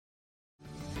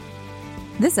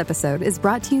This episode is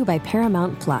brought to you by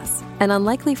Paramount Plus. An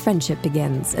unlikely friendship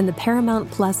begins in the Paramount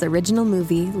Plus original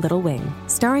movie Little Wing,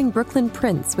 starring Brooklyn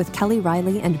Prince with Kelly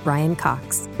Riley and Brian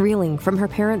Cox. Reeling from her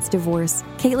parents' divorce,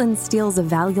 Caitlin steals a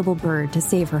valuable bird to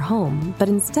save her home, but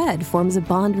instead forms a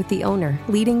bond with the owner,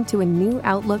 leading to a new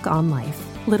outlook on life.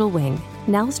 Little Wing,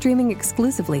 now streaming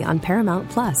exclusively on Paramount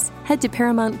Plus. Head to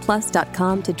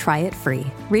ParamountPlus.com to try it free.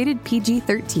 Rated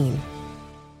PG-13.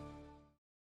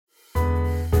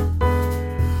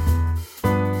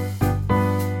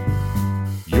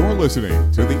 You're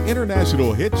listening to the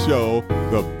international hit show,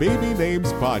 The Baby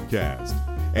Names Podcast.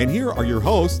 And here are your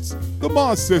hosts, the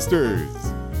Moss Sisters.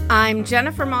 I'm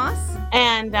Jennifer Moss.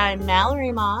 And I'm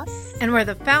Mallory Moss. And we're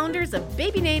the founders of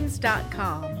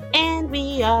BabyNames.com. And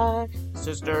we are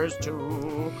sisters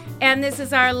too. And this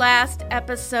is our last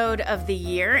episode of the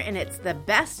year, and it's the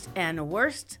best and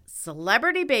worst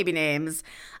celebrity baby names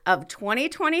of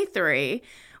 2023.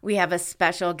 We have a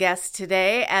special guest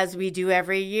today, as we do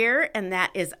every year, and that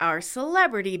is our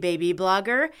celebrity baby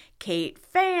blogger, Kate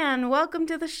Fan. Welcome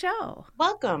to the show.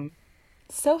 Welcome.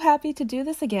 So happy to do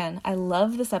this again. I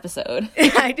love this episode.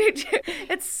 I do too.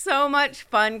 It's so much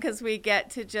fun because we get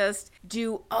to just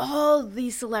do all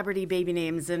these celebrity baby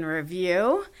names in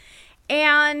review.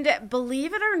 And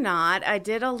believe it or not, I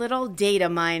did a little data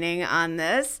mining on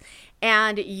this.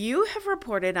 And you have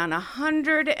reported on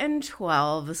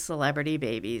 112 celebrity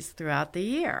babies throughout the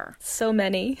year. So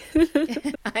many.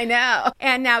 I know.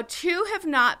 And now 2 have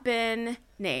not been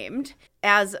named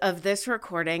as of this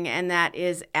recording, and that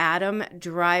is Adam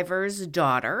Driver's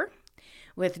daughter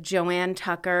with Joanne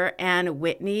Tucker and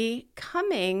Whitney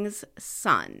Cummings'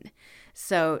 son.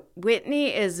 So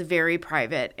Whitney is very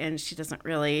private, and she doesn't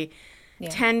really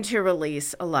tend to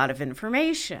release a lot of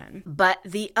information. But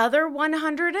the other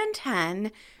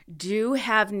 110 do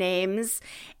have names.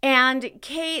 And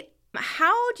Kate,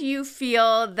 how do you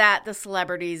feel that the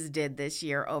celebrities did this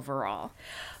year overall?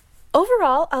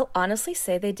 Overall, I'll honestly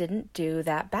say they didn't do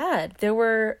that bad.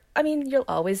 You'll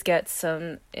always get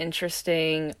some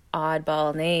interesting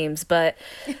oddball names, but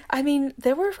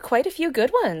there were quite a few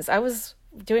good ones. I was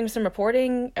doing some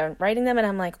reporting and writing them, and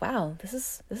I'm like, wow, this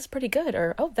is pretty good,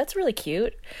 or oh, that's really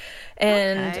cute.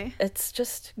 And It's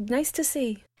just nice to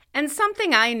see. And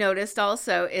something I noticed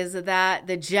also is that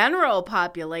the general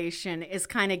population is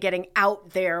kind of getting out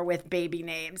there with baby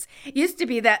names. It used to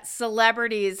be that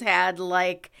celebrities had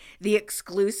like the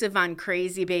exclusive on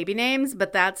crazy baby names,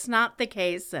 but that's not the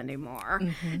case anymore.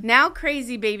 Mm-hmm. Now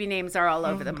crazy baby names are all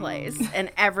over the place,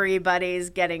 and everybody's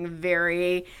getting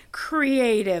very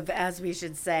creative, as we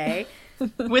should say.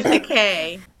 With a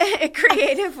K.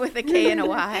 Creative with a K and a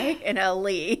Y and a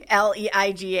Lee,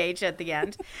 Leigh at the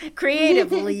end.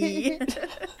 Creatively.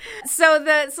 So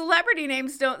the celebrity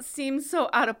names don't seem so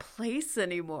out of place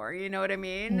anymore. You know what I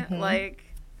mean? Mm-hmm. Like,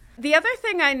 the other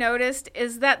thing I noticed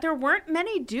is that there weren't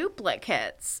many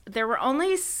duplicates. There were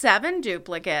only 7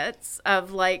 duplicates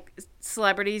of like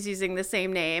celebrities using the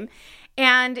same name,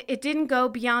 and it didn't go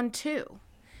beyond 2.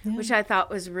 Yeah. Which I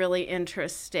thought was really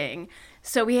interesting.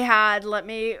 So we had, let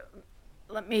me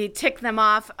tick them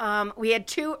off. We had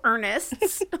 2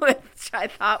 Ernests, which I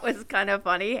thought was kind of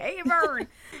funny. Hey, Vern.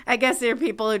 I guess there are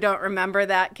people who don't remember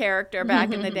that character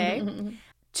back in the day.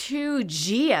 2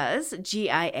 Gias,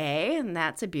 G-I-A, and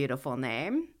that's a beautiful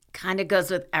name. Kind of goes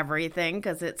with everything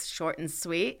because it's short and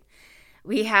sweet.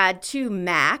 We had 2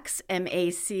 Macs,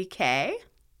 M-A-C-K.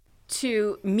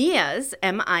 2 Mias,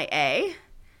 M-I-A.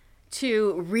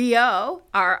 2 Rio,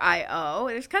 R-I-O.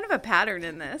 There's kind of a pattern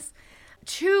in this.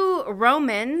 2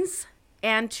 Romans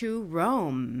and 2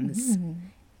 Romes. Mm.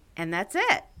 And that's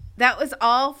it. That was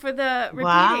all for the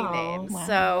repeating names. Wow.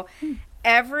 So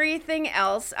everything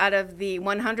else out of the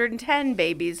 110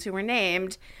 babies who were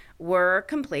named were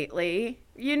completely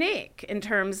unique in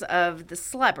terms of the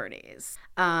celebrities.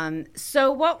 So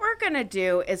what we're going to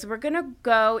do is we're going to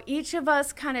go, each of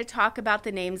us kind of talk about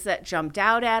the names that jumped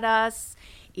out at us,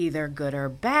 either good or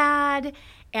bad,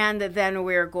 and then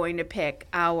we're going to pick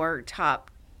our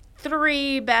top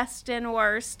 3 best and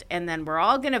worst, and then we're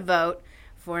all going to vote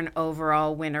for an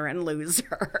overall winner and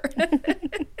loser.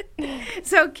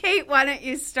 So, Kate, why don't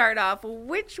you start off?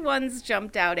 Which ones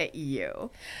jumped out at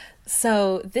you?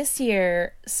 So this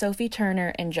year, Sophie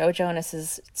Turner and Joe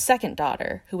Jonas's second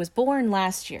daughter, who was born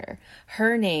last year,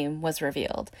 her name was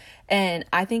revealed. And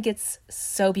I think it's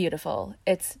so beautiful.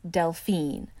 It's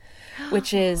Delphine,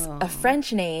 which is a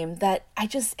French name that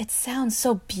it sounds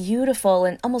so beautiful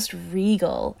and almost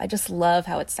regal. I just love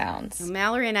how it sounds.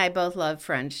 Mallory and I both love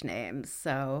French names,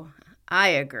 so I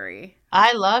agree.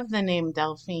 I love the name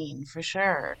Delphine, for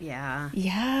sure. Yeah.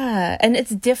 Yeah, and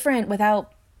it's different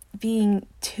without being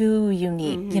too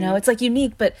unique. You know, it's like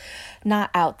unique, but not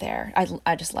out there.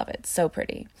 I just love it. So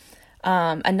pretty.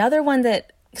 Another one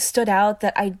that stood out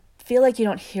that I feel like you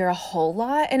don't hear a whole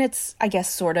lot, and it's, I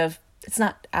guess, sort of, it's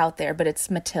not out there, but it's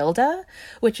Matilda,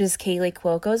 which is Kaylee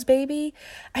Cuoco's baby.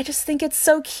 I just think it's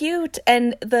so cute.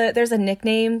 And there's a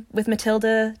nickname with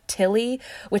Matilda, Tilly,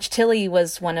 which Tilly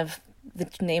was one of the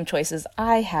name choices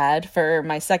I had for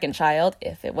my second child,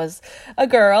 if it was a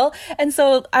girl. And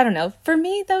so, I don't know, for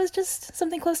me, that was just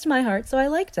something close to my heart, so I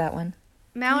liked that one.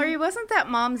 Mallory, wasn't that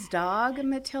Mom's dog,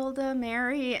 Matilda,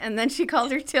 Mary? And then she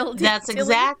called her Tildy. That's Tilly?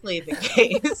 exactly the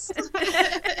case.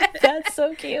 That's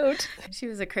so cute. She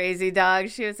was a crazy dog.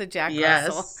 She was a Jack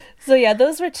Russell. So yeah,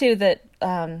 those were two that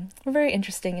were very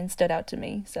interesting and stood out to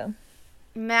me. So,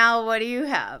 Mal, what do you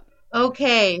have?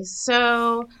 Okay,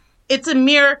 so it's a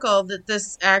miracle that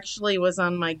this actually was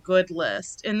on my good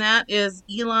list, and that is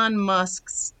Elon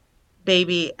Musk's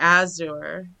baby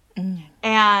Azure.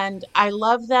 And I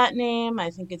love that name. I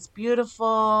think it's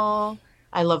beautiful.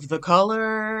 I love the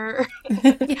color.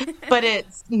 But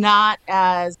it's not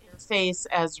as in your face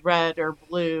as red or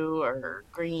blue or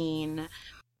green.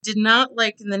 Did not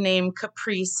like the name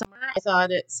Capri Summer. I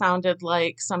thought it sounded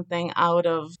like something out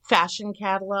of fashion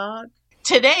catalog.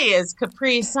 Today is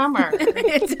Capri Summer.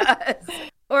 It does.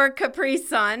 Or Capri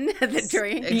Sun, the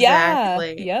drink.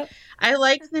 Exactly. Yeah. Yep. I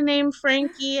like the name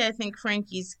Frankie. I think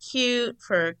Frankie's cute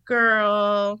for a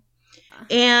girl.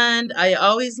 And I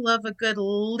always love a good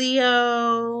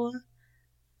Leo.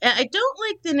 And I don't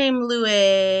like the name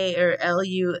Louis or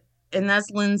L-U, and that's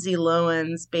Lindsay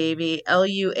Lohan's baby,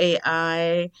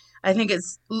 L-U-A-I. I think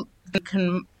it's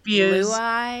confused.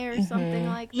 Luau or something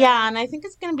like that. Yeah, and I think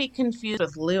it's going to be confused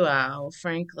with Luau,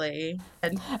 frankly.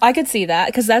 I could see that,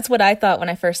 because that's what I thought when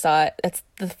I first saw it. That's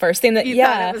the first thing that, You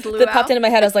thought it was that luau? popped into my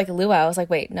head. I was like, luau. I was like,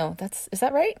 wait, no, is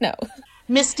that right? No.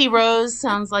 Misty Rose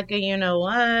sounds like a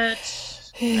you-know-what.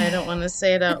 I don't want to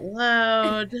say it out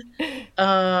loud. Hey,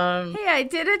 I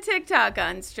did a TikTok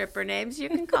on stripper names. You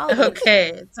can call it. Okay,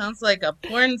 it sounds like a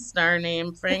porn star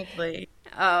name, frankly.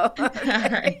 Oh. All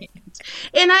right.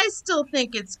 And I still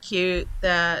think it's cute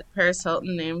that Paris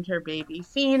Hilton named her baby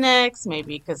Phoenix,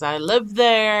 maybe because I live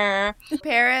there.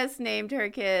 Paris named her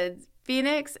kids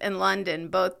Phoenix and London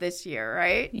both this year,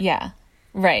 right? Yeah,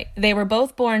 right. They were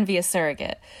both born via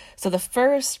surrogate. So the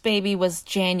first baby was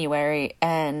January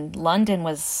and London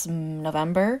was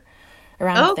November,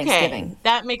 around Thanksgiving.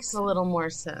 That makes a little more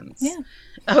sense. Yeah.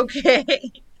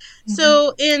 Okay.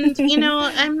 So, and,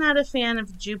 I'm not a fan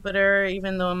of Jupiter,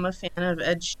 even though I'm a fan of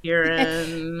Ed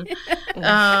Sheeran.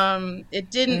 It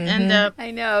didn't end up...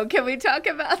 I know. Can we talk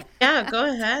about that? Yeah,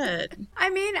 go ahead. I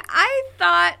mean, I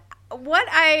thought what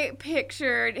I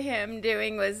pictured him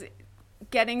doing was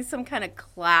getting some kind of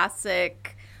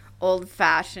classic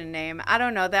old-fashioned name. I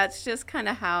don't know. That's just kind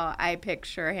of how I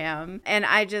picture him. And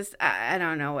I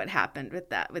don't know what happened with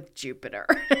that, with Jupiter.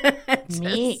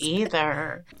 Me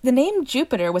either. The name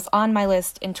Jupiter was on my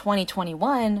list in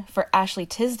 2021 for Ashley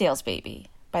Tisdale's baby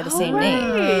by the same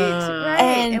name. Right.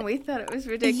 And we thought it was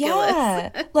ridiculous.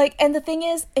 Yeah. And the thing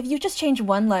is, if you just change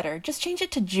one letter, just change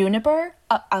it to Juniper,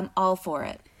 I'm all for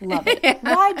it. Love it. Yeah.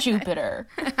 Why Jupiter?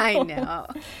 I know.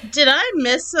 Did I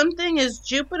miss something? Is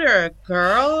Jupiter a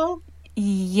girl?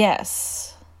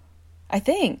 Yes. I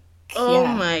think. Oh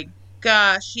yeah. my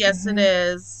gosh. Yes, it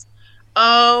is.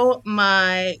 Oh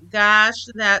my gosh.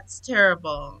 That's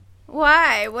terrible.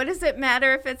 Why? What does it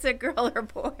matter if it's a girl or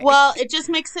boy? Well, it just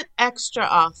makes it extra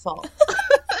awful.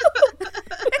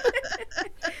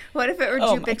 What if it were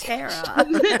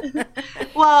Jupitera?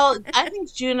 Well, I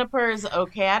think Juniper is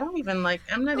okay. I'm not even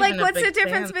what's the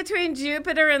difference between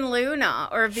Jupiter and Luna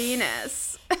or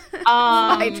Venus?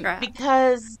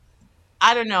 Because,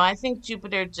 I don't know, I think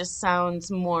Jupiter just sounds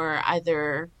more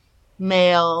either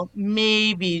male,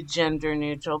 maybe gender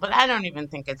neutral, but I don't even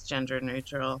think it's gender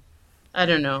neutral. I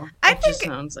don't know. I think, just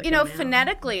sounds like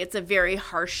phonetically, it's a very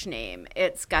harsh name.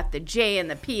 It's got the J and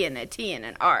the P and a T and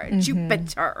an R.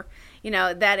 Jupiter.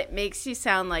 That it makes you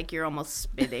sound like you're almost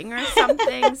spitting or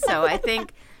something. So I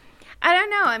think, I don't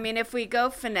know. I mean, if we go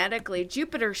phonetically,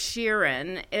 Jupiter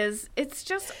Sheeran it's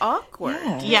just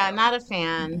awkward. Yeah, not a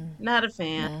fan. Not a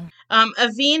fan. Yeah.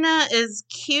 Avena is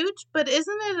cute, but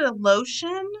isn't it a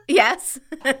lotion? Yes.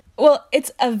 Well,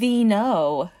 it's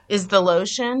Aveeno. Is the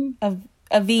lotion?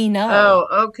 Aveeno. Oh,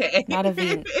 okay. Not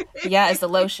Avena. Yeah, it's the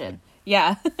lotion.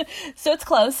 Yeah. So it's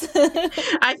close.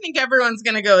 I think everyone's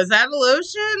going to go, is that a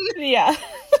lotion? Yeah.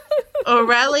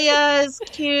 Aurelia is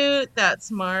cute.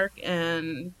 That's Mark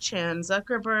and Chan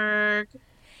Zuckerberg.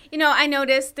 I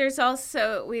noticed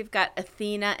we've got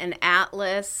Athena and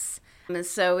Atlas.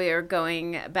 So we are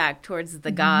going back towards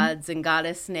the gods, and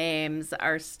goddess names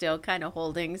are still kind of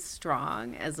holding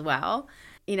strong as well.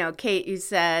 You know, Kate, you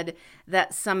said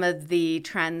that some of the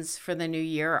trends for the new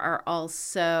year are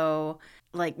also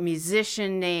like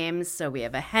musician names. So we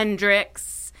have a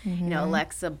Hendrix, you know,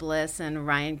 Alexa Bliss and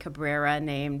Ryan Cabrera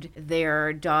named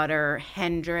their daughter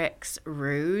Hendrix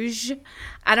Rouge.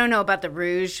 I don't know about the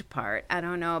Rouge part. I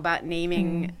don't know about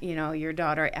naming, you know, your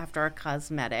daughter after a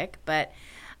cosmetic, but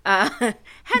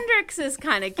Hendrix is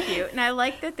kind of cute. And I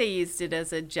like that they used it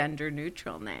as a gender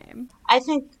neutral name. I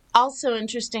think also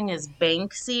interesting is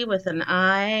Banksy with an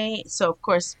I. So, of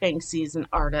course, Banksy is an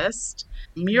artist.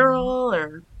 Mural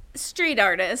or... Street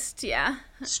artist, yeah.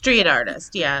 Street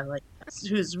artist, yeah. Like,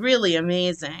 who's really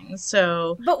amazing.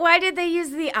 So... But why did they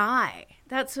use the I?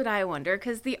 That's what I wonder,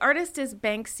 because the artist is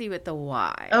Banksy with the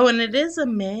Y. Oh, and it is a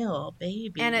male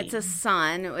baby. And it's a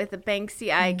son with a Banksy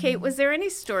eye. Kate, was there any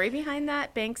story behind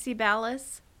that, Banksy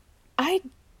Ballas? I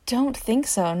don't think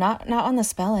so. Not on the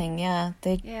spelling. Yeah,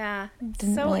 they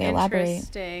didn't so really elaborate.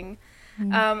 Interesting.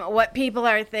 What people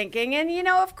are thinking, and you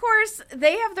know, of course,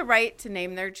 they have the right to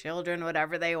name their children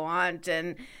whatever they want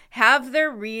and have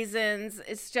their reasons.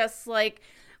 It's just like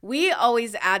we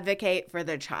always advocate for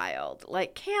the child.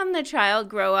 Like, can the child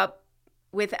grow up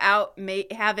without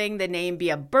having the name be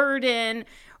a burden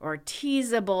or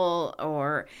teasable?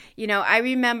 Or, you know, I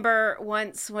remember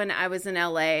once when I was in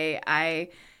LA, I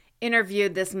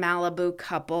interviewed this Malibu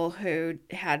couple who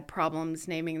had problems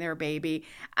naming their baby.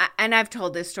 And I've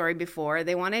told this story before.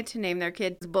 They wanted to name their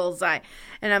kid Bullseye.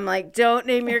 And I'm like, don't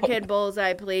name your kid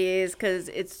Bullseye, please, because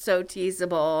it's so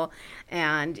teasable.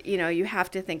 And, you know, you have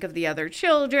to think of the other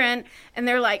children. And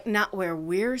they're like, not where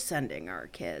we're sending our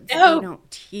kids. Oh. We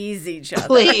don't tease each other.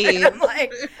 Please. I'm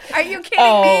like, are you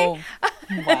kidding me?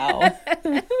 Wow.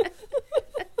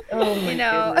 Oh, my You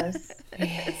know, goodness.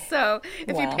 So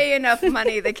if you Wow. pay enough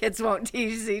money, the kids won't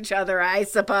tease each other, I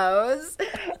suppose.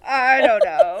 I don't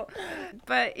know.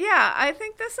 But yeah, I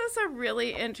think this is a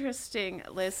really interesting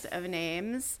list of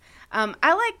names.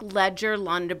 I like Ledger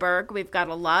Lundberg. We've got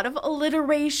a lot of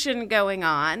alliteration going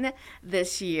on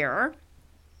this year.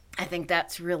 I think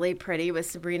that's really pretty with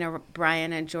Sabrina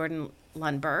Bryan and Jordan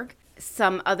Lundberg.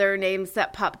 Some other names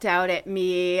that popped out at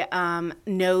me,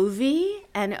 Novie,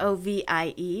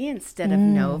 Novie, instead of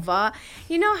Nova.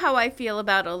 You know how I feel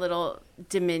about a little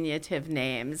diminutive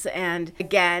names. And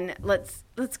again, let's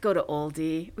go to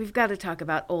oldie. We've got to talk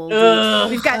about oldie.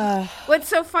 We've got what's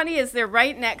so funny is they're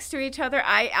right next to each other.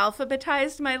 I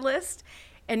alphabetized my list.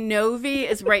 And Novie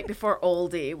is right before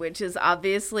oldie, which is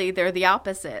obviously they're the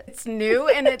opposite. It's new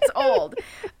and it's old.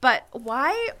 But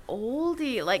why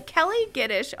oldie? Like Kelly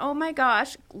Giddish, oh my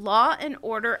gosh, Law and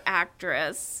Order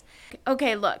actress.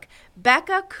 Okay, look,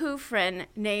 Becca Kufrin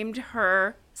named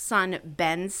her son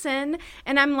Benson.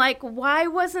 And I'm like, why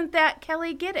wasn't that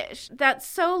Kelly Giddish? That's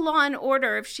so Law and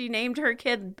Order if she named her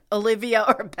kid Olivia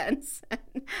or Benson.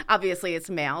 Obviously it's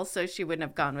male, so she wouldn't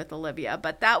have gone with Olivia,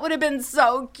 but that would have been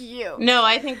so cute. No,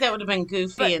 I think that would have been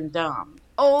goofy and dumb.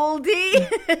 Oldie.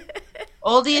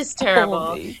 Oldie is terrible.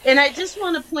 Oldie. And I just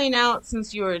want to point out,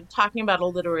 since you were talking about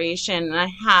alliteration, and I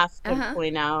have to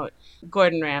point out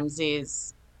Gordon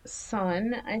Ramsay's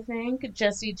son, I think,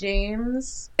 Jesse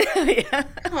James. Yeah.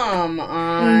 Come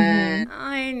on.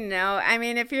 I know. I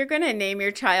mean, if you're going to name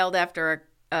your child after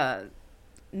a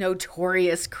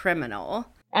notorious criminal.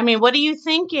 I mean, what are you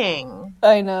thinking?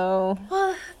 I know.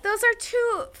 Well, those are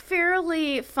two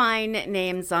fairly fine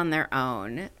names on their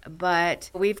own, but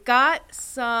we've got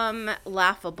some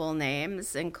laughable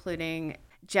names, including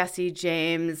Jesse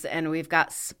James, and we've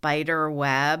got Spider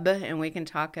Web, and we can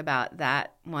talk about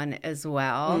that one as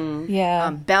well. Yeah.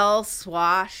 Belle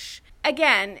Swash.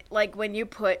 Again, like when you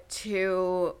put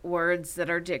two words that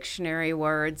are dictionary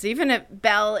words, even if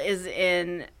Belle is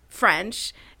in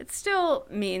French, it still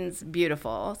means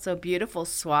beautiful. So Beautiful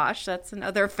Swash, that's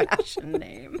another fashion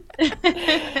name.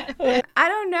 I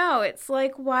don't know. It's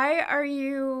like, why are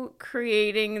you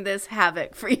creating this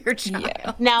havoc for your child?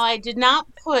 Yeah. Now, I did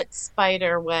not put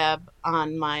Spider Web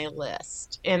on my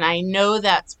list, and I know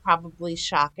that's probably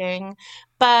shocking,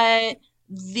 but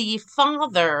the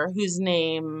father, whose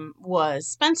name was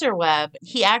Spencer Webb,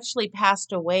 he actually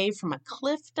passed away from a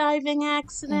cliff diving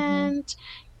accident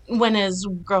when his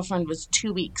girlfriend was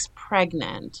 2 weeks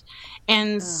pregnant.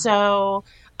 And so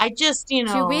I just,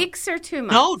 2 weeks or 2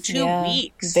 months? No, 2 Yeah,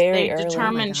 weeks. very They early.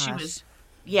 determined she was,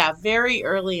 very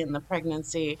early in the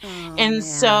pregnancy. And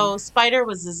so Spider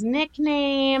was his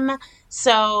nickname.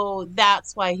 So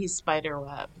that's why he's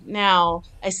Spiderweb. Now,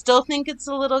 I still think it's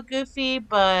a little goofy,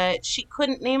 but she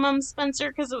couldn't name him Spencer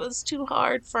because it was too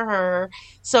hard for her.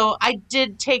 So I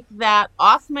did take that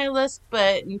off my list,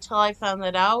 but until I found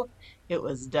that out, it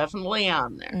was definitely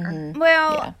on there.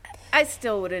 Well, Yeah. I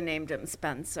still would have named him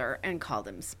Spencer and called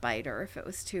him Spider if it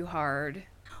was too hard.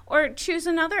 Or choose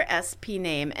another SP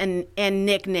name and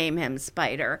nickname him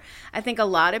Spider. I think a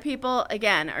lot of people,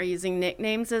 again, are using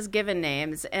nicknames as given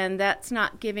names, and that's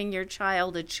not giving your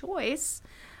child a choice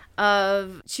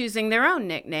of choosing their own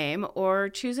nickname or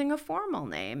choosing a formal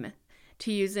name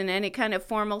to use in any kind of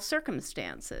formal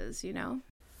circumstances, you know?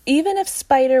 Even if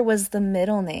Spider was the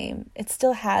middle name, it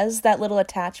still has that little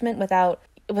attachment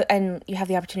and you have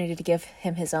the opportunity to give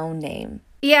him his own name.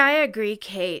 Yeah, I agree,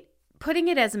 Kate. Putting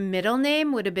it as a middle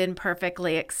name would have been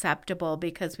perfectly acceptable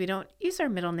because we don't use our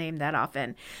middle name that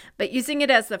often. But using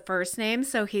it as the first name,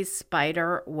 so he's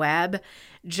Spider Web,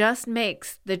 just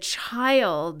makes the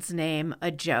child's name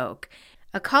a joke.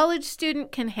 A college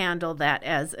student can handle that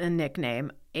as a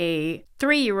nickname. A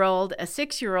 3-year-old, a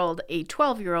 6-year-old, a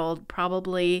 12-year-old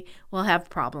probably will have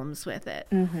problems with it.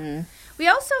 We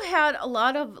also had a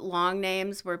lot of long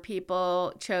names where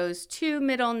people chose 2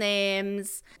 middle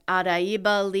names.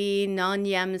 Araiba Lee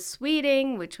Nonyem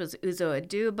Sweeting, which was Uzo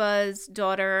Aduba's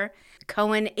daughter.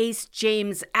 Cohen Ace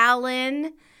James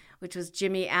Allen, which was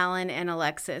Jimmy Allen and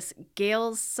Alexis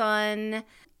Gale's son.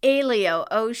 Elio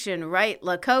Ocean Wright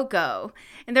Lococo.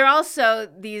 And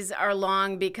these are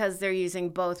long because they're using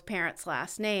both parents'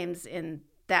 last names in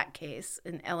that case,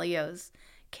 in Elio's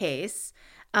case.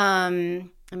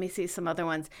 Let me see some other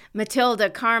ones. Matilda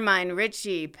Carmine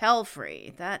Ritchie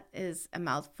Pelfrey. That is a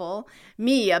mouthful.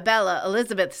 Mia Bella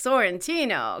Elizabeth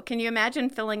Sorrentino. Can you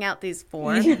imagine filling out these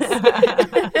forms? Well,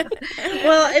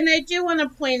 and I do want to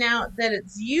point out that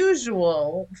it's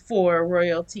usual for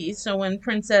royalty. So when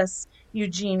Princess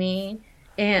Eugenie,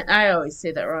 and I always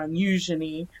say that wrong,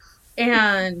 Eugenie,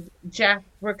 and Jack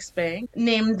Brooksbank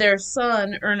named their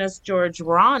son Ernest George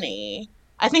Ronnie.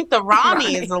 I think the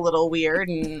Ronnie is a little weird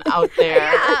and out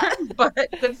there, but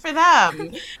good for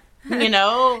them. You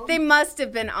know, they must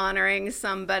have been honoring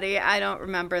somebody. I don't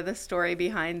remember the story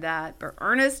behind that, but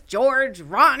Ernest George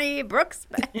Ronnie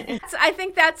Brooksbank. I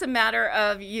think that's a matter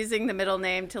of using the middle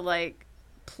name to like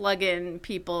plug in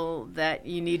people that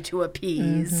you need to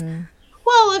appease.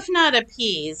 Well, if not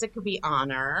appease, it could be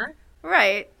honor.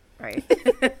 Right.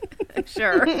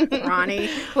 Sure. Ronnie.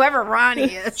 Whoever Ronnie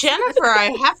is. Jennifer,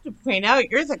 I have to point out,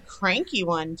 you're the cranky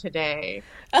one today.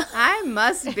 I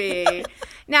must be.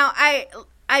 Now,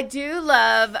 I do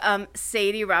love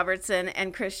Sadie Robertson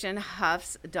and Christian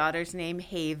Huff's daughter's name,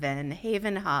 Haven.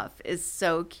 Haven Huff is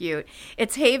so cute.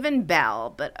 It's Haven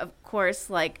Bell, but of course,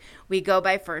 like, we go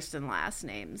by first and last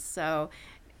names. So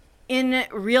in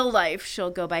real life,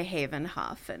 she'll go by Haven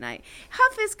Huff. And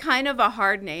Huff is kind of a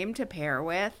hard name to pair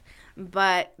with,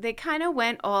 but they kind of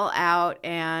went all out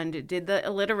and did the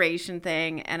alliteration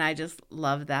thing, and I just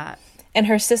love that. And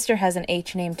her sister has an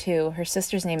H name, too. Her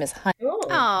sister's name is Honey.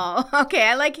 Oh, okay.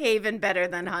 I like Haven better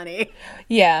than Honey.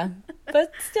 Yeah.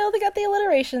 But still, they got the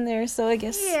alliteration there, so I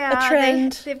guess a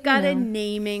trend. They've got a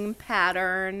naming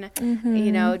pattern,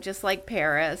 just like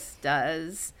Paris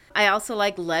does. I also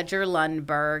like Ledger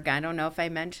Lundberg. I don't know if I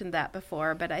mentioned that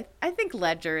before, but I think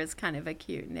Ledger is kind of a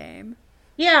cute name.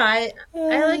 Yeah, I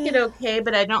like it okay,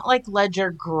 but I don't like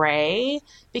Ledger Gray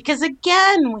because,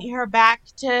 again, we are back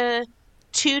to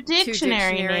two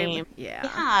dictionary names.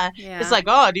 Yeah. It's like,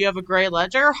 oh, do you have a gray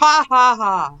ledger? Ha, ha,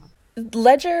 ha.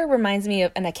 Ledger reminds me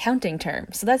of an accounting term,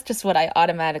 so that's just what I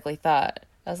automatically thought.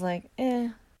 I was like,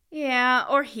 Yeah,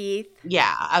 or Heath.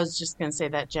 Yeah, I was just going to say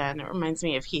that, Jen. It reminds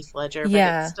me of Heath Ledger, but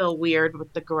it's still weird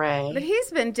with the gray. But he's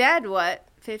been dead,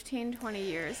 15, 20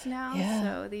 years now? Yeah.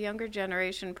 So the younger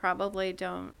generation probably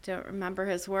don't remember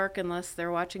his work unless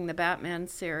they're watching the Batman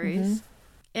series.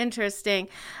 Interesting.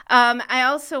 I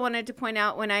also wanted to point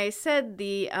out when I said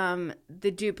the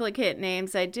duplicate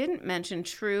names, I didn't mention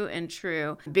True and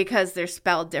True because they're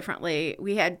spelled differently.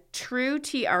 We had True,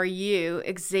 T-R-U,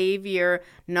 Xavier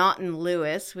Naughton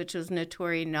Lewis, which was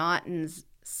Notori Naughton's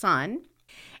son.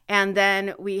 And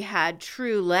then we had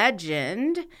True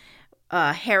Legend,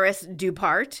 Harris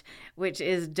Dupart, which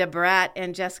is Debrat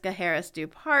and Jessica Harris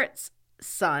Dupart's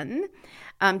son.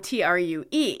 True.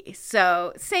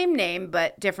 So same name,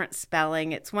 but different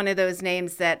spelling. It's one of those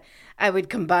names that I would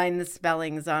combine the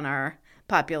spellings on our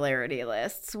popularity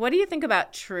lists. What do you think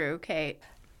about True, Kate?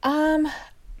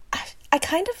 I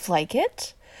kind of like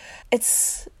it.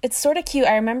 It's sort of cute.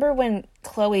 I remember when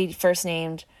Chloe first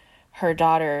named her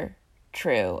daughter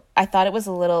True, I thought it was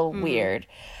a little weird.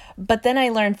 But then I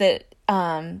learned that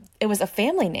it was a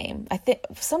family name. I think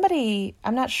somebody,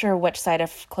 I'm not sure which side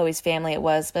of Chloe's family it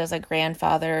was, but it was a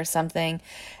grandfather or something.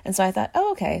 And so I thought,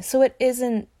 oh, okay, so it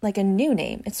isn't like a new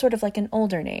name. It's sort of like an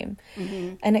older name.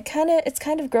 Mm-hmm. And it's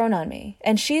kind of grown on me.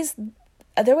 And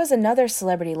there was another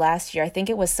celebrity last year. I think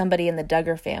it was somebody in the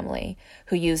Duggar family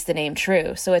who used the name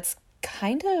True. So it's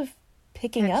kind of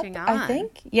picking up, I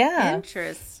think. Yeah.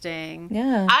 Interesting.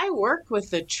 Yeah. I work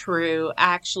with the True,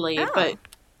 actually, but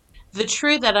the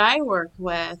True that I work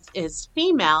with is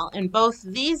female, and both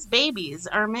these babies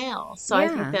are male. So I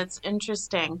think that's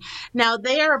interesting. Now,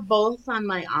 they are both on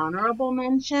my honorable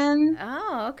mention.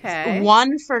 Oh, okay.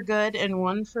 One for good and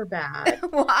one for bad.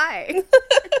 Why?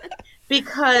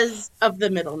 Because of the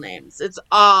middle names. It's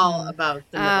all about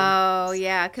the middle names. Oh,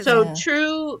 yeah. So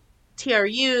True,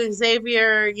 TRU,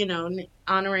 Xavier,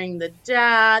 honoring the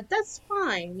dad, that's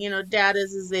fine. Dad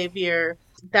is a Xavier,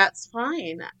 that's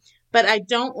fine. But I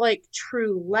don't like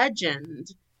True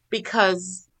Legend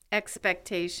because...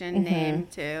 Expectation name,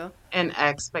 too. An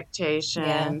expectation.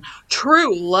 Yeah.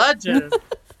 True Legend.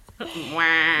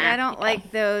 I don't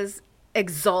like those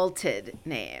exalted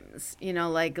names,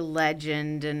 like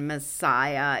Legend and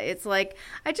Messiah. It's like,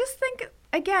 I just think,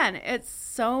 again, it's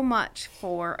so much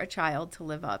for a child to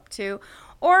live up to.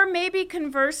 Or maybe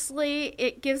conversely,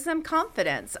 it gives them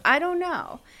confidence. I don't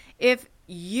know. If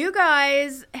you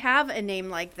guys have a name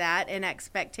like that, an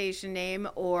expectation name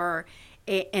or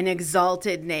an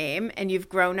exalted name, and you've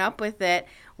grown up with it,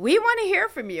 we want to hear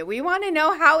from you. We want to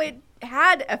know how it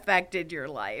had affected your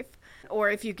life, or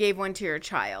if you gave one to your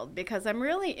child, because I'm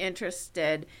really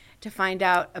interested to find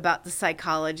out about the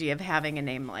psychology of having a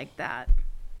name like that.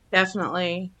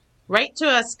 Definitely. Write to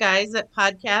us, guys, at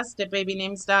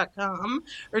podcast@babynames.com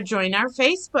or join our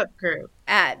Facebook group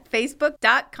at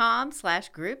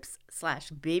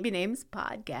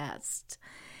facebook.com/groups/babynamespodcast.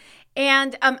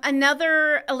 And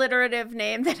another alliterative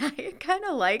name that I kind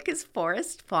of like is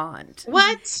Forrest Font.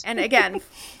 What? And again,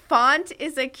 Font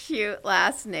is a cute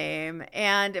last name.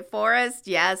 And Forrest,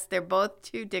 yes, they're both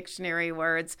two dictionary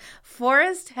words.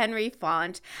 Forrest Henry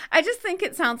Font. I just think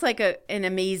it sounds like an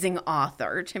amazing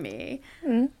author to me.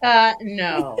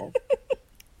 No.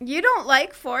 You don't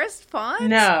like Forrest Font?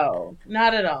 No,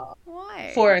 not at all.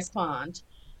 Why? Forrest Font.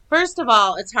 First of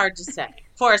all, it's hard to say.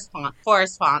 Forrest Font,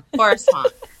 Forrest Font, Forrest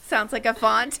Font. Sounds like a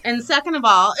font. And second of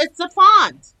all, it's a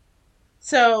font.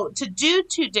 So to do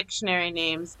two dictionary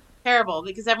names, terrible,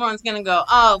 because everyone's going to go,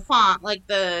 oh, font, like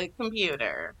the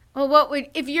computer. Well,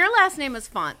 if your last name was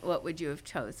Font, what would you have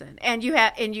chosen? And you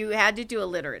had to do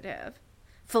alliterative.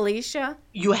 Felicia?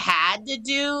 You had to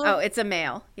do? Oh, it's a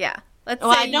male. Yeah.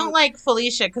 I don't like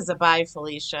Felicia because of Bye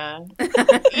Felicia,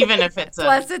 even if it's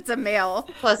Plus, it's a male.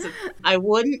 I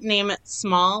wouldn't name it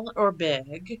small or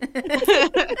big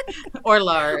or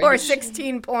large. Or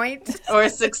 16 point. Or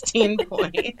 16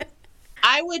 point.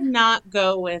 I would not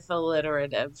go with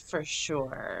alliterative for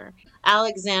sure.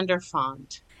 Alexander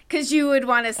Font. Because you would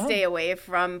want to stay away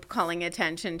from calling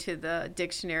attention to the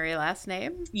dictionary last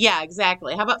name? Yeah,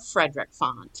 exactly. How about Frederick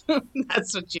Font?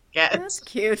 That's what you get. That's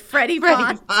cute. Freddie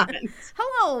Font.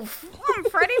 Hello, I'm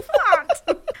Freddie Font.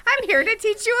 I'm here to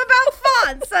teach you about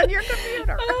fonts on your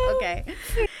computer. Okay.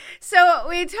 So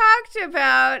we talked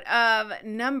about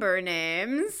number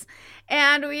names.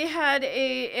 And we had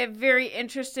a very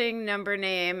interesting number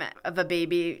name of a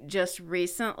baby just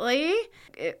recently.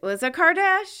 It was a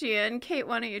Kardashian. Kate,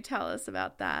 why don't you tell us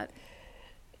about that?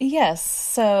 Yes.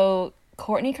 So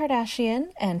Kourtney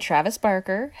Kardashian and Travis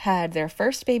Barker had their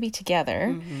first baby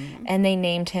together, and they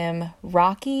named him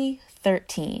Rocky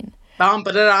 13. Dun,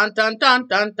 dun, dun, dun,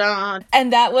 dun, dun.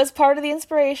 And that was part of the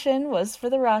inspiration, was for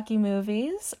the Rocky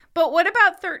movies. But what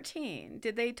about 13?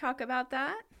 Did they talk about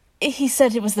that? He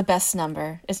said it was the best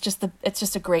number. It's just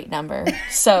a great number.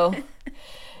 So,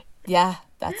 yeah,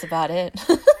 that's about it.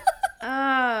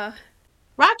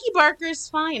 Rocky Barker's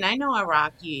fine. I know a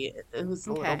Rocky who's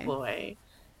a little boy.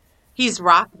 He's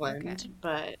Rockland,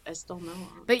 but I still know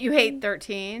him. But you hate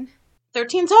 13?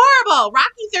 13's horrible.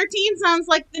 Rocky 13 sounds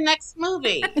like the next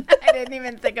movie. I didn't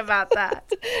even think about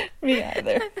that. Me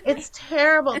either. It's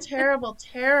terrible, terrible,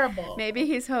 terrible. Maybe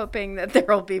he's hoping that there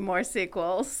will be more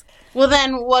sequels. Well,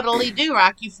 then what'll he do?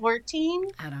 Rocky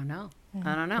 14? I don't know. Who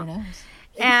knows?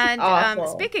 And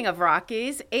speaking of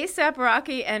Rockies, A$AP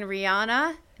Rocky and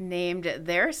Rihanna named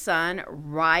their son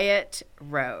Riot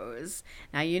Rose.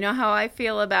 Now, you know how I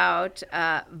feel about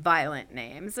violent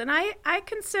names, and I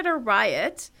consider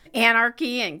Riot,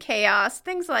 anarchy and chaos,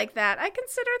 things like that. I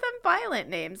consider them violent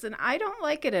names, and I don't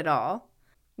like it at all.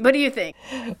 What do you think?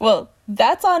 Well,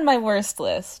 that's on my worst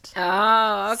list.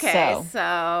 Oh, okay. So.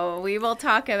 So we will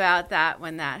talk about that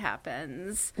when that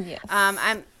happens. Yes.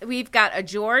 We've got a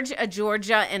George, a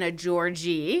Georgia, and a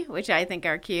Georgie, which I think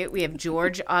are cute. We have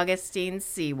George Augustine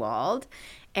Seawald,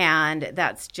 and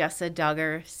that's Jessa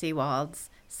Duggar Seawald's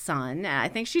son. And I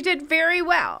think she did very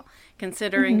well,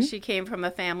 considering she came from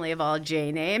a family of all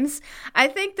J names. I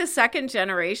think the second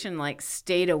generation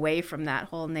stayed away from that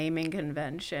whole naming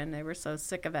convention. They were so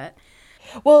sick of it.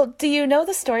 Well, do you know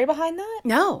the story behind that?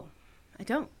 No, I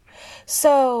don't.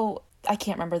 So I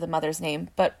can't remember the mother's name,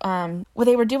 but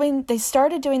they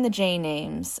started doing the J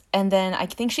names, and then I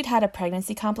think she'd had a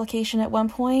pregnancy complication at one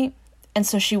point, and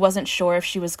so she wasn't sure if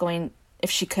she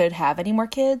could have any more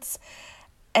kids.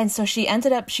 And so she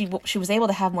ended up, she was able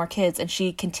to have more kids, and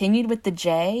she continued with the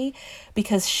J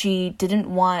because she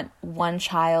didn't want one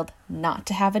child not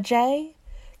to have a J,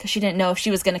 because she didn't know if she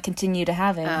was going to continue to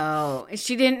have it. Oh,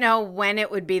 she didn't know when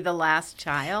it would be the last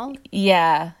child?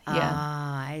 Yeah.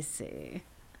 Ah, I see.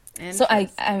 So I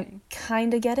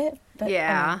kind of get it. But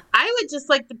yeah. I would just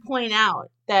like to point out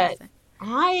that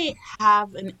I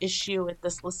have an issue with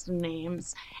this list of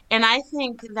names, and I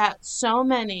think that so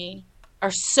many are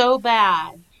so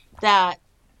bad that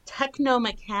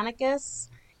Technomechanicus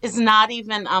is not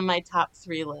even on my top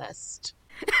 3 list.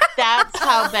 That's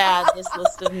how bad this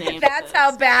list of names That's is.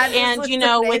 how bad this And, list you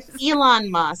know, of with names. Elon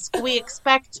Musk, we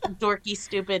expect dorky,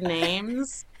 stupid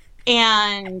names.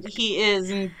 And he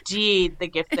is indeed the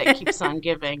gift that keeps on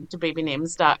giving to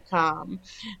babynames.com.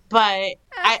 But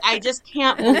I just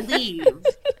can't believe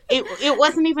it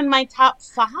wasn't even my top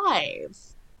 5.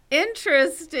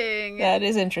 Interesting. That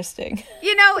is interesting.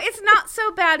 You know, it's not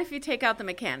so bad if you take out the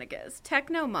Mechanicus.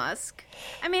 Techno Musk.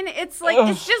 I mean, it's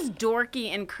it's just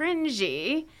dorky and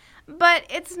cringy, but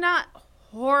it's not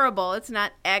horrible. It's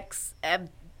not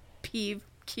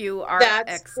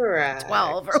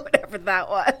XPQRX12 or whatever that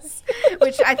was,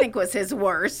 which I think was his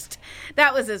worst.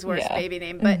 That was his worst baby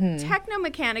name. But Techno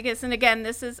Mechanicus, and again,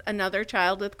 this is another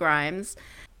child with Grimes.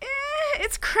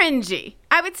 It's cringy.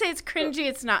 I would say it's cringy.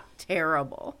 It's not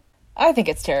terrible. I think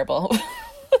it's terrible.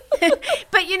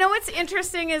 But you know what's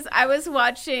interesting is I was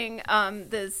watching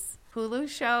this Hulu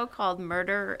show called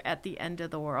Murder at the End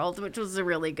of the World, which was a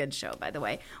really good show, by the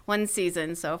way. 1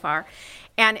 season so far.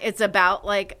 And it's about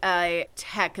a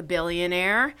tech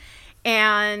billionaire.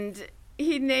 And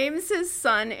he names his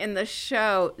son in the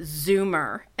show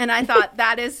Zoomer. And I thought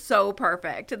that is so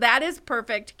perfect. That is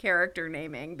perfect character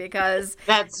naming, because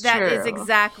that is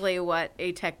exactly what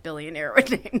a tech billionaire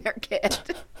would name their kid.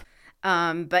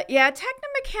 But yeah,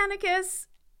 Technomechanicus,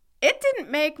 it didn't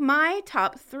make my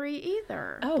top 3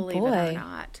 either, believe it or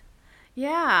not.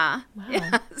 Yeah. Wow.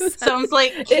 Yeah. Sounds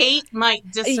like Kate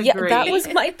might disagree. Yeah, that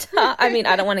was my top. I mean,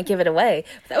 I don't want to give it away.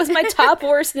 That was my top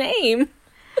worst name.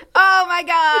 Oh my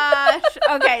gosh.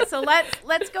 Okay, so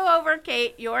let's go over,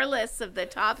 Kate, your lists of the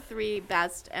top 3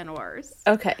 best and worst.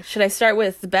 Okay, should I start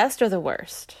with the best or the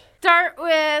worst? Start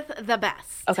with the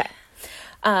best. Okay.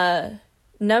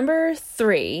 Number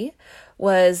 3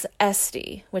 was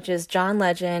Esty, which is John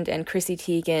Legend and Chrissy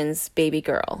Teigen's baby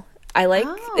girl.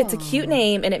 It's a cute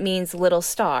name, and it means little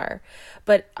star,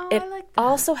 but it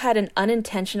also had an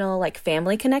unintentional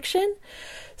family connection.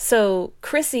 So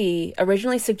Chrissy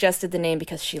originally suggested the name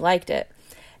because she liked it,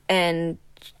 and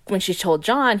when she told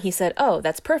John, he said, "Oh,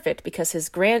 that's perfect," because his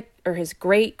great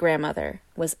grandmother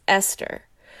was Esther.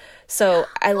 So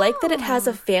I like that it has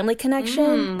a family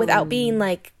connection without being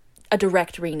a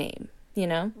direct rename, you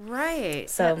know? Right.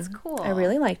 So that's cool. I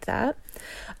really liked that.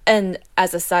 And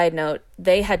as a side note,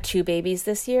 they had 2 babies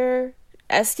this year.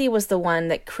 Esty was the one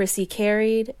that Chrissy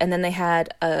carried, and then they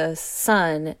had a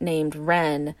son named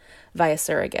Ren via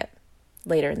surrogate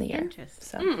later in the year.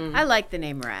 Interesting. I like the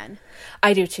name Wren.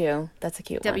 I do too. That's a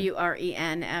cute one.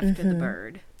 WREN after the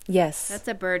bird. Yes. That's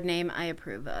a bird name I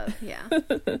approve of. Yeah.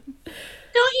 Don't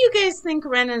you guys think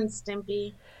Ren and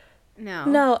Stimpy? No.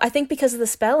 No, I think because of the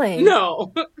spelling.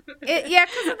 No. Yeah,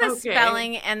 because of the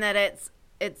spelling, and that it's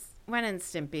Ren and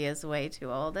Stimpy is way too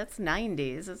old. That's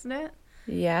 90s, isn't it?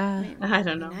 Yeah. I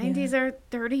don't know. 90s are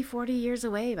 30, 40 years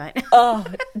away by now. Oh,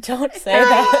 don't say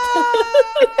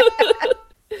that.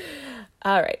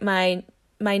 All right. My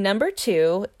number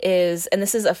 2 is, and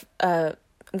this is I'm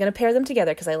going to pair them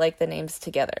together because I like the names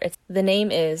together. The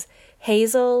name is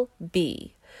Hazel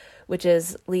B, which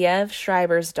is Liev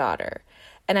Schreiber's daughter.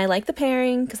 And I like the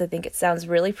pairing because I think it sounds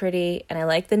really pretty, and I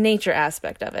like the nature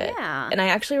aspect of it. Yeah. And I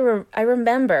actually I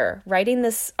remember writing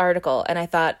this article, and I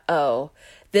thought, oh,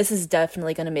 this is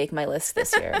definitely going to make my list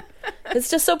this year. It's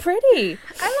just so pretty.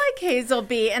 I like Hazel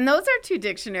B, and those are 2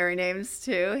 dictionary names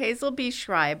too. Hazel B.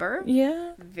 Schreiber.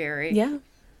 Yeah. Very. Yeah.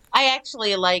 I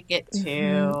actually like it too.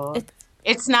 Mm-hmm.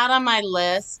 It's not on my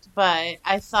list, but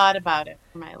I thought about it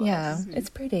for my list. Yeah, it's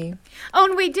pretty. Oh,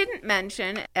 and we didn't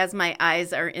mention, as my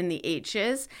eyes are in the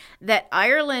H's, that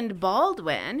Ireland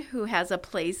Baldwin, who has a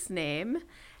place name,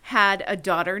 had a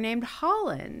daughter named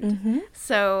Holland. Mm-hmm.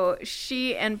 So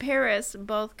she and Paris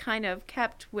both kind of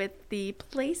kept with the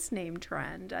place name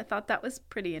trend. I thought that was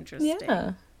pretty interesting.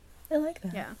 Yeah, I like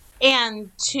that. Yeah. And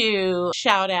to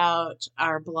shout out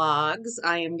our blogs,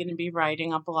 I am going to be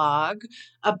writing a blog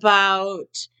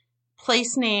about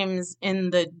place names in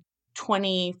the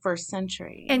 21st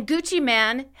century. And Gucci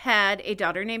Man had a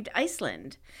daughter named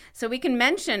Iceland. So we can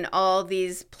mention all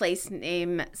these place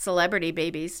name celebrity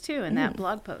babies too in that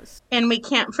blog post. And we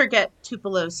can't forget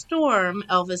Tupelo Storm,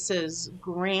 Elvis's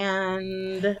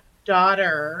granddaughter.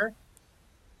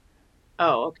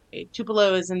 Oh, okay.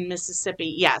 Tupelo is in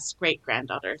Mississippi. Yes,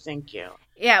 great-granddaughter. Thank you.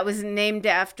 Yeah, it was named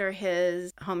after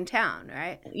his hometown,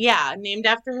 right? Yeah, named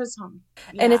after his home.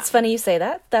 And Yeah. it's funny you say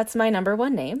that. That's my number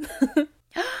one name.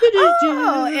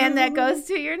 Oh, and that goes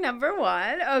to your number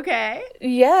one. Okay.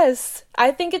 Yes.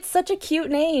 I think it's such a cute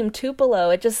name,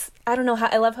 Tupelo. It just, I don't know how,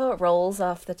 I love how it rolls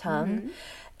off the tongue.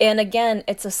 And again,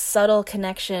 it's a subtle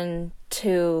connection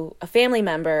to a family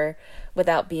member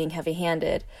without being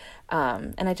heavy-handed.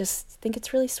 And I just think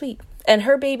it's really sweet. And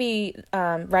her baby,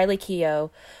 Riley Keough,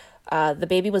 the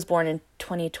baby was born in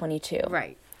 2022.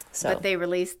 Right. So, But they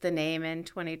released the name in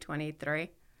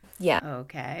 2023. yeah.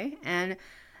 Okay. And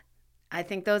I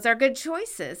think those are good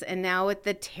choices. And now with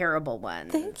the terrible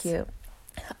ones. Thank you.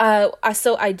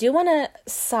 So I do want to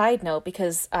side note,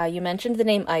 because you mentioned the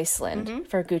name Iceland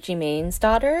for Gucci Mane's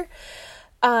daughter.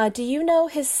 Do you know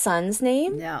his son's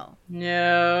name? No.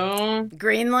 No.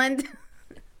 Greenland?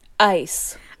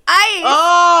 Ice. Ice!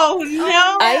 Oh,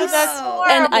 no. Ice That's horrible.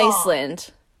 and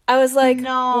Iceland. I was like,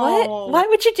 No. what? Why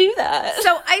would you do that?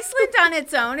 So Iceland on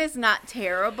its own is not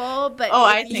terrible, but Oh,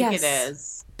 I if think you it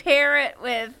is. pair it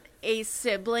with a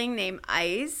sibling named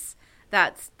Ice,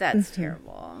 that's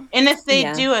terrible. And if they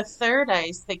Yeah. do a third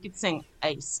ice, they could sing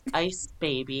Ice, Ice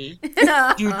Baby.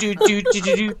 do, do, do, do, do,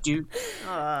 do, do.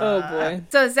 Oh, boy.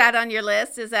 So is that on your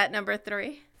list? Is that number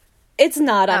 3? It's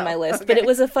not on my list, but okay. it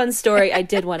was a fun story I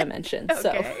did want to mention.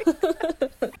 Okay. So,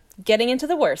 getting into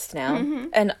the worst now.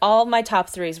 And all my top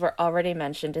 3s were already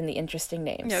mentioned in the interesting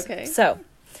names. Okay. So,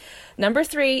 number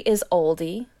 3 is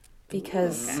Oldie,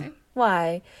 because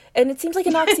why? And it seems like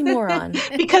an oxymoron.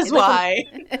 Because why?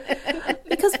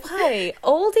 Because why?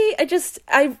 Oldie,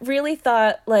 I really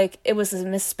thought like it was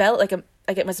misspelled, like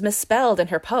it was misspelled in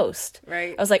her post.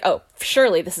 Right. I was like, oh,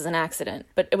 surely this is an accident.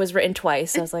 But it was written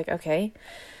twice. I was like, okay,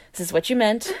 this is what you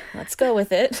meant. Let's go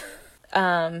with it.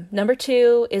 Number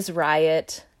 2 is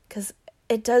Riot, because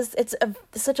it's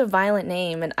such a violent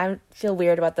name, and I feel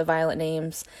weird about the violent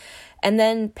names. And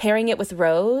then pairing it with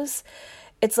Rose,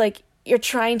 it's like you're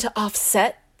trying to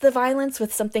offset the violence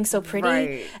with something so pretty,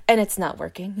 Right. and it's not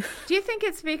working. Do you think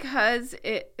it's because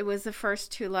it was the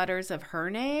first 2 letters of her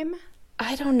name,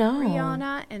 I don't know.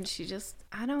 Rihanna, and she just,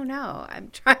 I don't know. I'm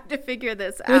trying to figure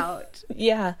this out.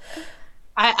 Yeah.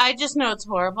 I just know it's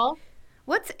horrible.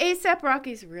 What's A$AP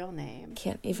Rocky's real name?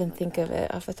 Can't even think of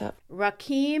it off the top.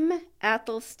 Rakeem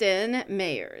Athelston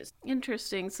Mayers.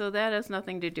 Interesting. So that has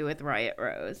nothing to do with Riot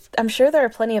Rose. I'm sure there are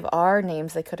plenty of R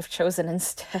names they could have chosen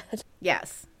instead.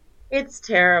 Yes. It's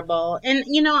terrible. And,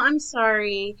 I'm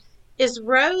sorry. Is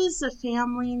Rose a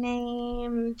family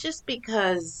name? Just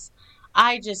because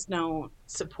I just don't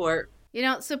support. You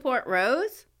don't support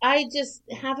Rose? I just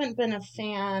haven't been a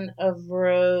fan of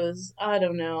Rose. I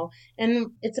don't know.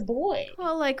 And it's a boy.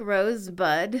 Well, like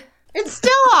Rosebud. It's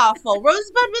still awful.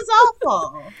 Rosebud was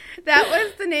awful. That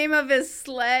was the name of his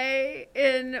sleigh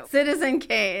in Citizen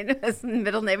Kane. His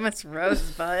middle name was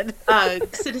Rosebud.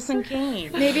 Citizen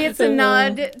Kane. Maybe it's a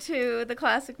nod to the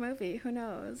classic movie. Who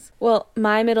knows? Well,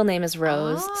 my middle name is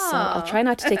Rose, so I'll try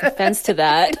not to take offense to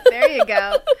that. There you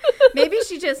go. Maybe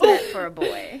she just meant for a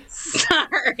boy.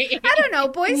 Sorry. I don't know.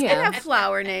 Boys Yeah. can have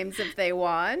flower names if they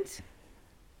want.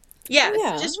 Yes,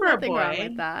 Yeah. just for a Nothing wrong boy.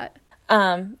 with that.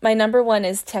 My number 1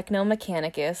 is Techno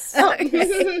Mechanicus.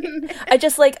 I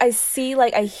just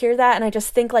I hear that and I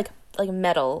just think like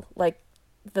metal, like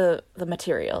the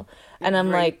material. And I'm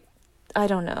Right. like, I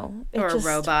don't know. Or a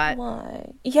robot.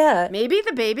 Why? Yeah, Maybe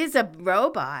the baby's a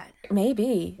robot.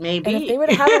 maybe. Maybe. And if they were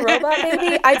to have a robot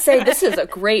baby, I'd say this is a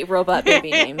great robot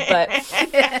baby name, but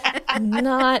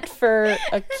not for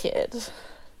a kid.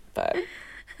 But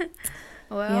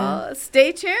Well,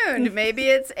 stay tuned. Maybe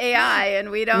it's AI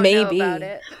and we don't maybe. know about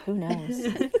it. Who knows?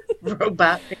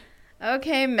 Robot.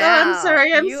 Okay, Oh, Mel. I'm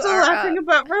sorry. I'm you still are laughing up.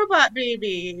 about Robot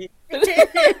Baby.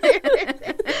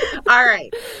 All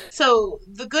right. So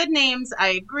the good names, I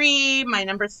agree. My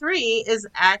number 3 is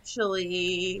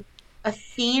actually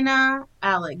Athena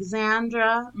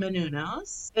Alexandra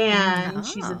Menounos. And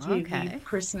she's a TV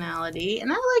personality.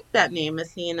 And I like that name,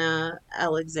 Athena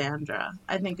Alexandra.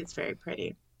 I think it's very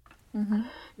pretty. Mm-hmm.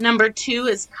 Number 2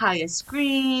 is Kaya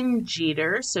Screen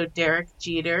Jeter. So Derek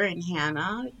Jeter and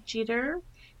Hannah Jeter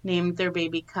named their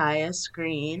baby Kaya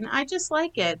Screen. I just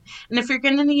like it. And if you're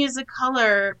going to use a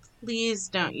color, please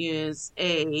don't use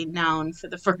a noun for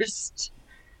the first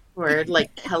word,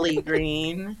 like Kelly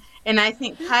Green. And I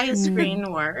think Kaya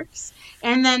Screen works.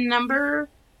 And then number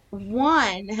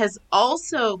 1 has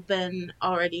also been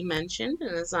already mentioned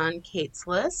and is on Kate's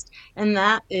list, and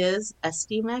that is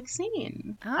Esty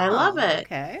Maxine. I love it.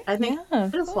 Okay. I think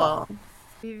it's beautiful. Cool.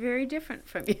 Be very different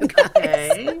from you guys.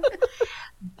 Okay.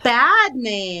 Bad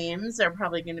names are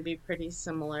probably going to be pretty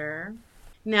similar.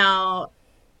 Now,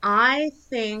 I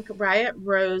think Riot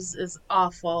Rose is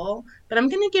awful, but I'm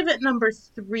going to give it number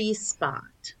 3 spot.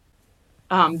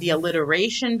 The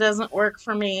alliteration doesn't work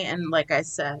for me, and like I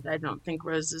said, I don't think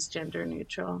Rose is gender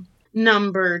neutral.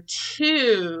 Number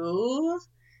 2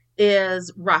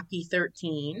 is Rocky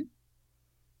 13,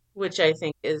 which I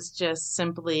think is just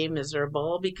simply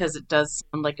miserable because it does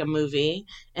sound like a movie,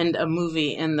 and a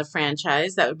movie in the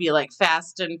franchise that would be like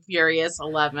Fast and Furious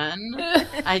 11.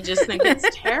 I just think it's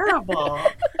terrible.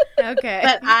 Okay.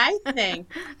 But I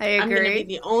think I agree. I'm going to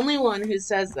be the only one who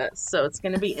says this, so it's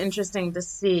going to be interesting to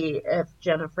see if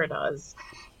Jennifer does.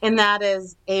 And that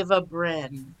is Ava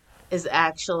Bryn is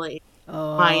actually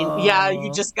mine. Yeah,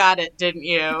 you just got it, didn't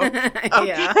you?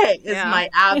 Okay, is my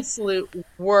absolute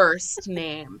worst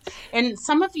name. And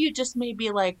some of you just may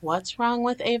be like, what's wrong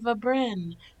with Ava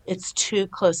Bryn? It's too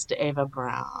close to Ava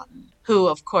Braun, who,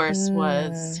 of course,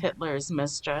 was Hitler's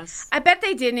mistress. I bet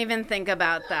they didn't even think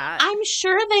about that. I'm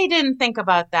sure they didn't think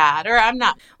about that, or I'm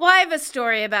not. Well, I have a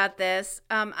story about this.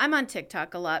 I'm on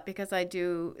TikTok a lot because I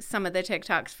do some of the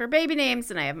TikToks for baby names,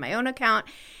 and I have my own account.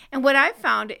 And what I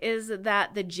found is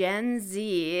that the Gen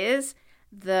Zs,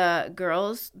 the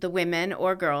girls, the women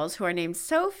or girls who are named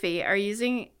Sophie, are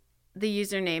using the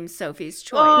username Sophie's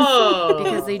Choice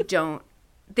because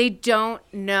they don't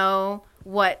know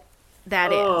what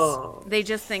that is. They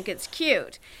just think it's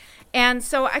cute. And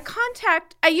so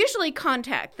I usually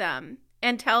contact them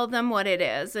and tell them what it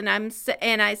is. And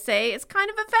I say it's kind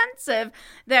of offensive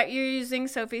that you're using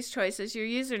Sophie's Choice as your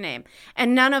username.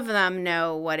 And none of them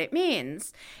know what it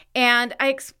means. And I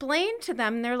explained to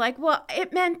them, they're like, well,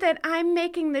 it meant that I'm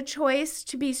making the choice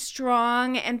to be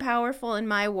strong and powerful in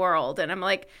my world. And I'm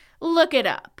like, look it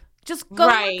up. Just go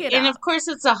look it up. And of course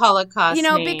it's a Holocaust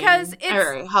name. Because it's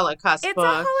a Holocaust book. It's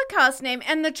a Holocaust name,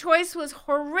 and the choice was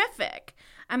horrific.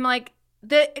 I'm like,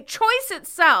 the choice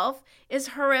itself is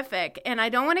horrific, and I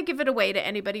don't want to give it away to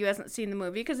anybody who hasn't seen the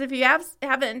movie, because if you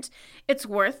haven't, it's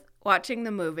worth watching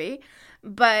the movie.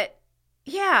 But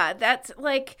yeah, that's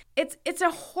like, it's a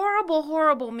horrible,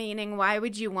 horrible meaning. Why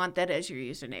would you want that as your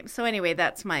username? So anyway,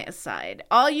 that's my aside.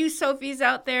 All you Sophies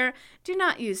out there, do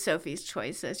not use Sophie's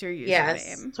Choice as your username.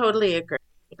 Yes, totally agree,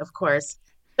 of course.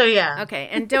 So yeah. Okay,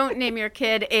 and don't name your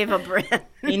kid Ava Bryn.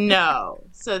 No.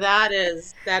 So that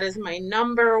is my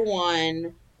number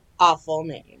 1 awful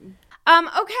name.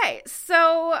 Okay,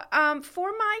 so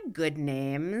for my good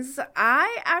names,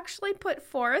 I actually put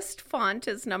Forrest Font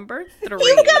as number 3.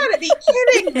 You gotta be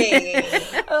kidding me.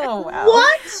 Oh, wow.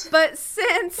 What? But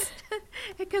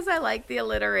because I like the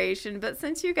alliteration, but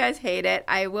since you guys hate it,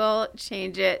 I will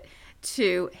change it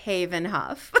to Haven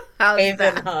Huff. How's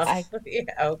Haven that? Huff. Yeah,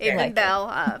 okay. Haven Bell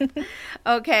Huff.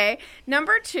 Okay,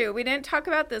 number 2, we didn't talk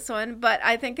about this one, but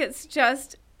I think it's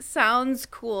just sounds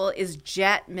cool, is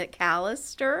Jet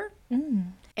McAllister.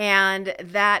 And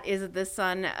that is the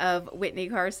son of Whitney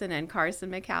Carson and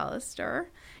Carson McAllister.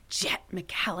 Jet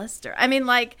McAllister. I mean,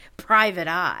 like Private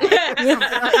Eye.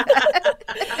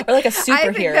 Or like a superhero.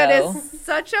 I think that is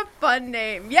such a fun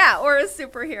name. Yeah, or a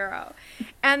superhero.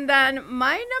 And then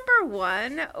my number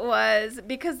 1 was,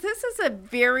 because this is a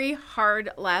very hard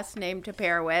last name to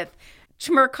pair with,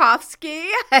 Chmerkovsky.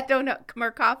 I don't know,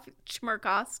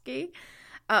 Chmerkovsky,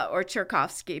 or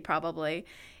Tchaikovsky probably,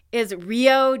 is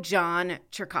Rio John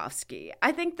Tchaikovsky.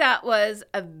 I think that was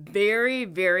a very,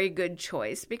 very good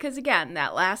choice because, again,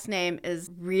 that last name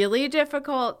is really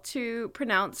difficult to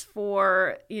pronounce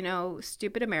for,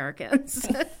 stupid Americans.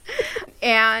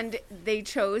 And they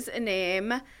chose a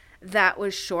name that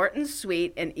was short and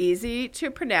sweet and easy to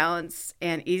pronounce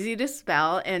and easy to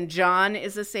spell. And John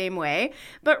is the same way.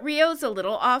 But Rio's a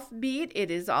little offbeat. It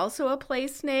is also a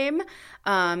place name,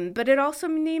 but it also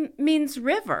means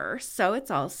river. So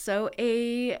it's also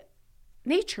a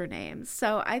nature names.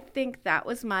 So I think that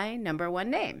was my number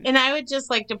one name. And I would just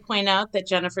like to point out that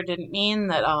Jennifer didn't mean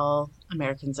that all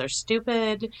Americans are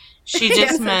stupid. She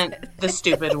just meant the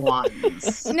stupid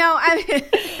ones. No,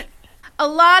 a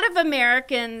lot of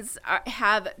Americans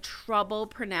have trouble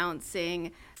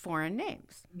pronouncing foreign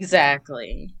names.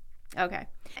 Exactly. Okay.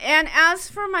 And as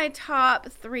for my top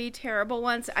 3 terrible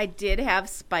ones, I did have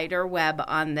Spiderweb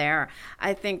on there.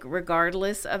 I think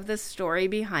regardless of the story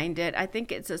behind it, I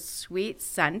think it's a sweet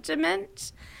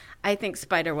sentiment. I think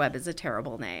Spiderweb is a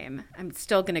terrible name. I'm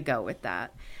still going to go with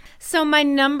that. So my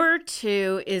number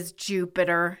 2 is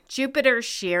Jupiter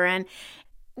Sheeran.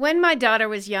 When my daughter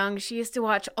was young, she used to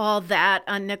watch All That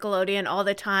on Nickelodeon all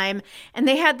the time. And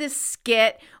they had this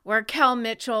skit where Kel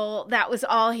Mitchell, that was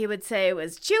all he would say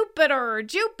was Jupiter,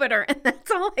 Jupiter. And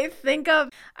that's all I think of.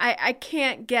 I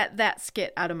can't get that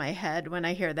skit out of my head when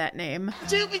I hear that name.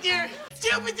 Jupiter!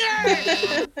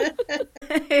 Jupiter!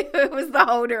 It was the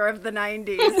Hoder of the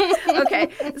 90s. Okay,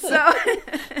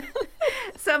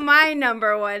 so my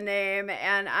number one name,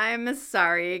 and I'm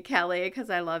sorry, Kelly, because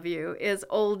I love you, is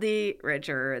Oldie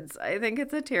Richards. I think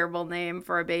it's a terrible name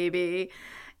for a baby.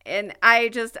 And I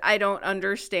don't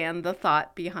understand the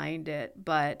thought behind it.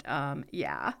 But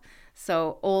yeah,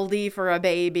 so Oldie for a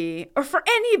baby, or for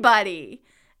anybody.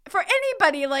 For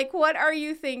anybody, like, what are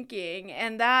you thinking?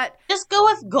 And that... Just go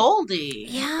with Goldie.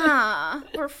 Yeah,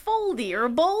 or Foldy or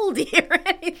Boldy or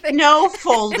anything. No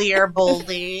Foldy or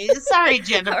Boldy. Sorry,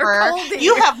 Jennifer.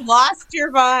 You have lost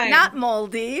your mind. Not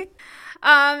moldy.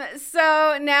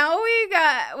 So now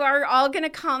we're all going to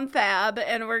confab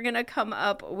and we're going to come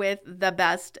up with the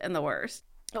best and the worst.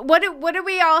 What do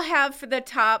we all have for the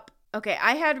top? Okay,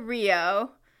 I had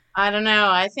Rio. I don't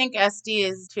know. I think SD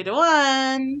is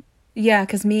 2-1. Yeah,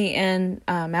 because me and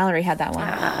Mallory had that one.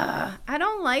 I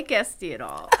don't like SD at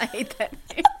all. I hate that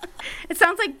name. It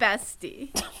sounds like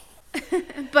bestie.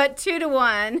 But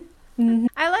 2-1. Mm-hmm.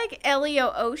 I like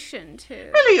Elio Ocean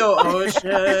too. Elio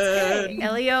Ocean.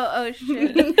 Elio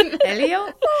Ocean. Elio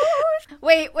Ocean.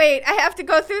 Wait. I have to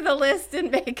go through the list and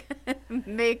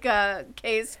make a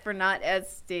case for not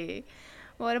SD.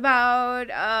 What about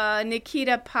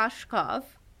Nikita Pashkov?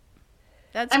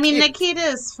 Nikita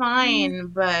is fine,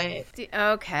 but...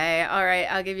 Okay, all right.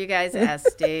 I'll give you guys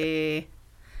SD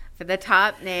for the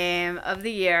top name of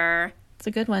the year. It's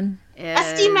a good one.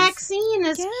 SD Maxine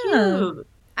is cute.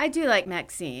 I do like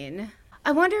Maxine.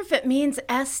 I wonder if it means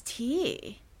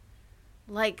ST.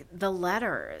 Like the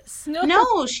letters.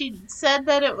 No, she said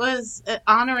that it was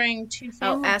honoring 2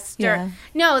 families. Oh, Esther. Yeah.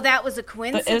 No, that was a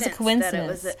coincidence. But it was a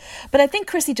coincidence. But I think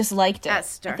Chrissy just liked it.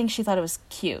 Esther. I think she thought it was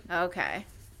cute. Okay.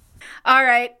 All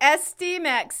right. SD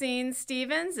Maxine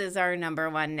Stevens is our number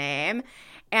one name.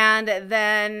 And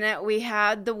then we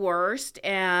had the worst,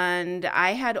 and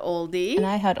I had Oldie. And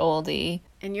I had Oldie.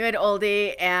 And you had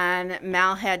Oldie, and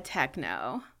Mal had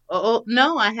Techno. Oh,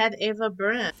 no, I had Ava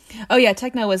Bryn. Oh, yeah,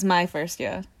 Techno was my first,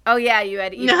 yeah. Oh, yeah, you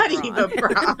had Eva Not Braun. Eva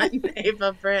Braun,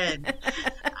 Ava Bryn.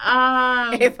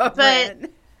 Ava Bryn.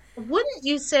 But wouldn't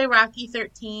you say Rocky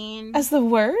 13? As the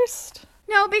worst?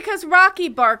 No, because Rocky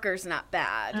Barker's not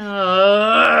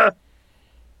bad.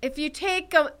 If you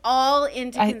take them all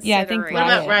into consideration. I think What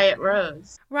about Riot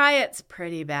Rose? Riot's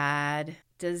pretty bad.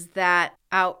 Does that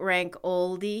outrank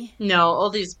Oldie? No,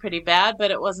 Oldie's pretty bad, but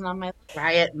it wasn't on my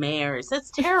Riot Mayors. That's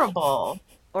terrible.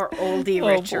 Or Oldie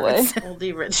Richards.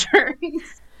 Oldie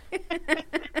Richards.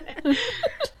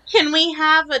 Can we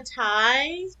have a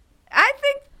tie? I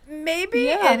think maybe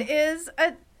it is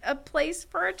a place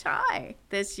for a tie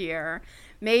this year.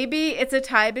 Maybe it's a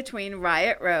tie between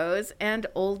Riot Rose and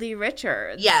Oldie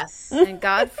Richards. Yes. And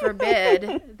God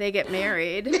forbid they get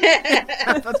married.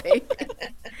 Have a baby.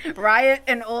 Riot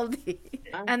and Oldie.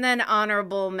 And then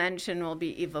honorable mention will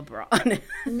be Eva Braun.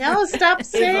 No, stop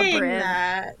saying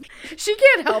that. She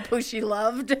can't help who she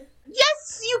loved.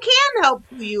 Yes, you can help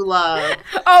who you love.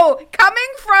 Oh, coming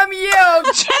from you,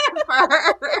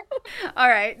 Jennifer. All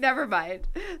right, never mind.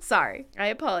 Sorry, I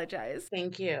apologize.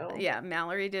 Thank you. Yeah,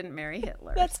 Mallory didn't marry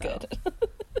Hitler. That's good.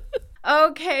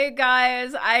 Okay,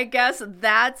 guys, I guess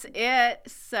that's it.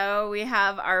 So we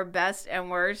have our best and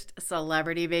worst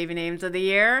celebrity baby names of the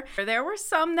year. There were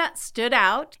some that stood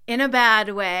out in a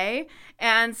bad way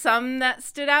and some that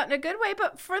stood out in a good way.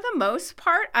 But for the most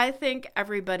part, I think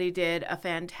everybody did a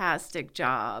fantastic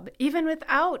job, even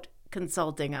without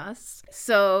consulting us.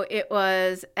 So it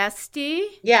was SD.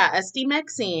 Yeah, SD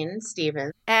Maxine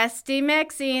Stevens. SD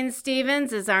Maxine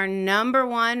Stevens is our number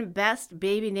one best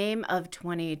baby name of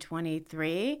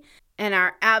 2023. And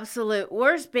our absolute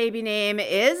worst baby name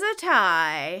is a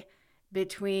tie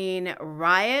between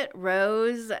Riot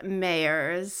Rose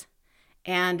Mayors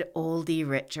and Oldie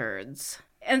Richards.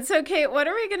 And so, Kate, what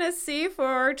are we going to see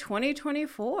for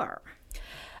 2024?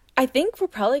 I think we're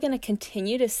probably going to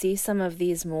continue to see some of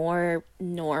these more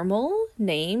normal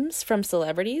names from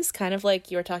celebrities, kind of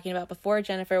like you were talking about before,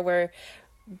 Jennifer, where,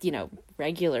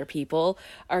 regular people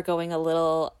are going a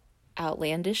little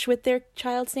outlandish with their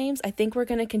child's names. I think we're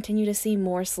going to continue to see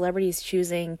more celebrities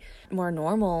choosing more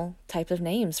normal type of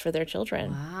names for their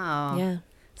children. Wow. Yeah.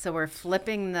 So we're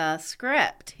flipping the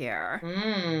script here.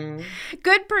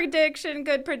 Good prediction.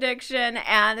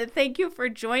 And thank you for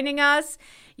joining us.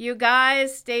 You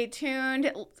guys, stay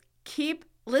tuned. Keep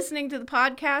listening to the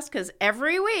podcast because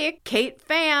every week, Kate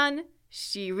Fan,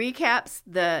 she recaps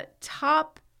the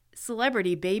top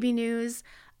celebrity baby news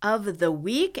of the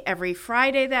week every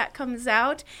Friday that comes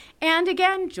out. And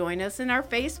again, join us in our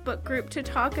Facebook group to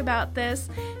talk about this.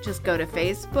 Just go to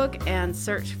Facebook and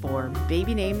search for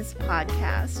Baby Names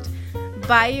Podcast.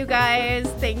 Bye, you guys.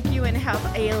 Thank you and have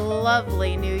a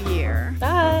lovely new year.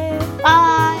 Bye. Bye.